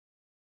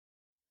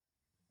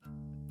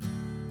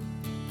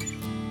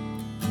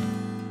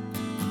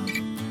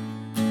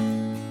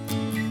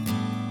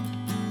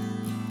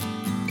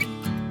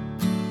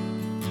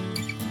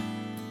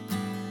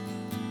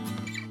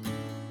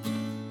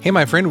Hey,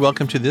 my friend,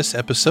 welcome to this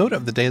episode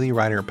of the Daily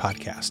Writer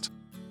Podcast.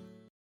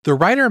 The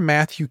writer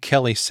Matthew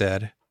Kelly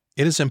said,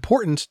 "It is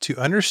important to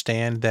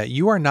understand that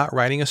you are not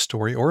writing a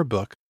story or a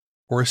book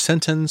or a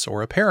sentence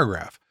or a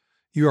paragraph.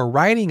 You are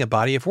writing a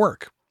body of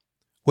work.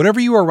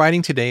 Whatever you are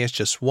writing today is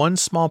just one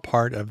small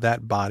part of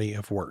that body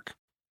of work."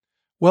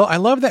 Well, I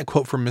love that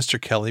quote from Mr.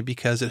 Kelly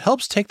because it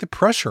helps take the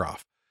pressure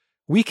off.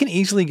 We can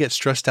easily get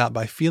stressed out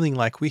by feeling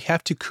like we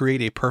have to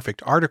create a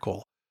perfect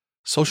article,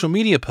 social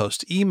media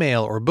post,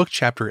 email, or book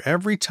chapter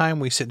every time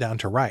we sit down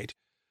to write.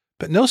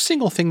 But no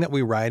single thing that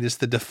we write is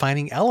the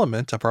defining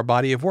element of our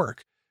body of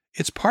work.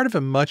 It's part of a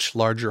much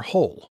larger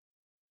whole.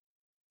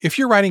 If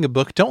you're writing a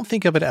book, don't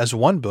think of it as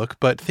one book,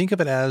 but think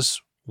of it as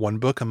one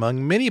book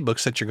among many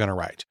books that you're going to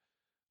write.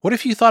 What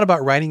if you thought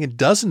about writing a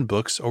dozen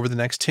books over the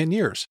next 10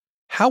 years?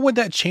 How would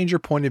that change your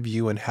point of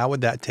view and how would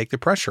that take the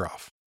pressure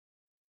off?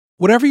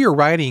 Whatever you're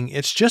writing,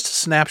 it's just a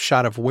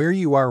snapshot of where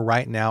you are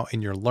right now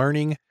in your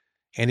learning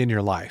and in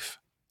your life.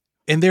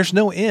 And there's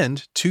no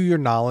end to your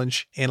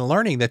knowledge and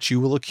learning that you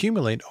will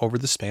accumulate over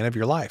the span of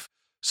your life.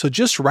 So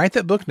just write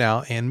that book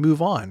now and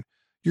move on.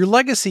 Your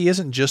legacy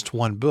isn't just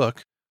one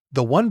book.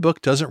 The one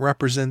book doesn't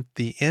represent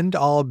the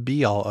end-all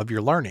be-all of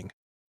your learning.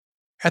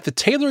 At the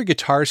Taylor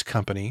Guitars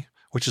Company,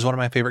 which is one of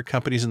my favorite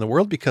companies in the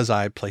world because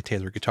I play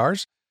Taylor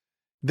guitars,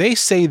 they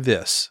say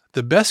this: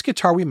 the best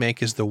guitar we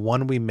make is the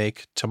one we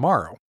make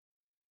tomorrow.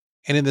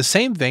 And in the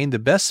same vein, the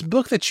best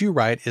book that you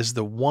write is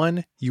the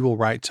one you will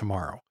write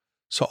tomorrow.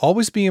 So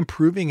always be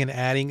improving and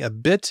adding a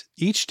bit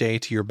each day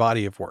to your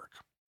body of work.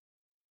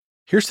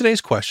 Here's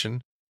today's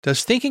question.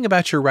 Does thinking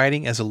about your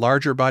writing as a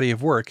larger body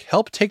of work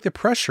help take the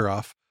pressure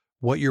off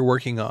what you're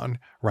working on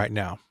right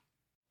now?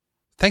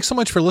 Thanks so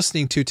much for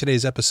listening to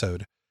today's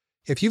episode.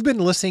 If you've been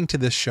listening to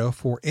this show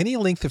for any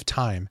length of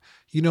time,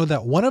 you know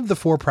that one of the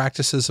 4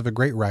 practices of a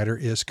great writer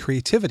is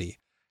creativity.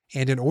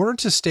 And in order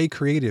to stay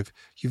creative,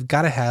 you've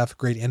got to have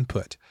great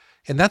input.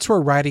 And that's where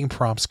writing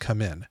prompts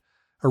come in.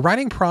 A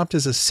writing prompt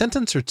is a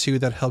sentence or two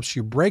that helps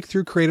you break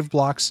through creative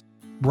blocks,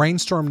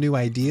 brainstorm new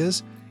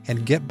ideas,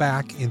 and get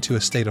back into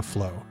a state of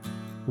flow.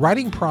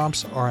 Writing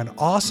prompts are an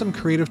awesome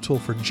creative tool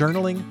for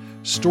journaling,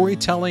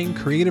 storytelling,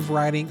 creative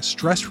writing,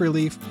 stress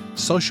relief,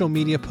 social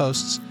media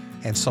posts,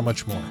 and so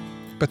much more.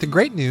 But the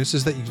great news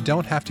is that you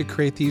don't have to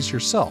create these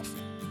yourself.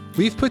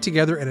 We've put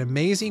together an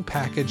amazing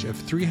package of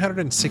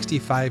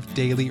 365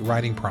 daily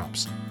writing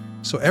prompts.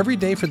 So every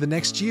day for the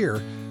next year,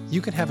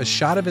 you can have a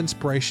shot of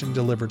inspiration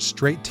delivered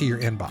straight to your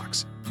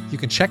inbox. You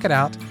can check it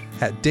out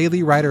at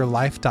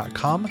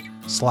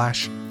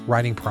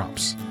dailywriterlife.com/writing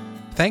prompts.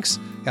 Thanks,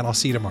 and I'll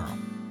see you tomorrow.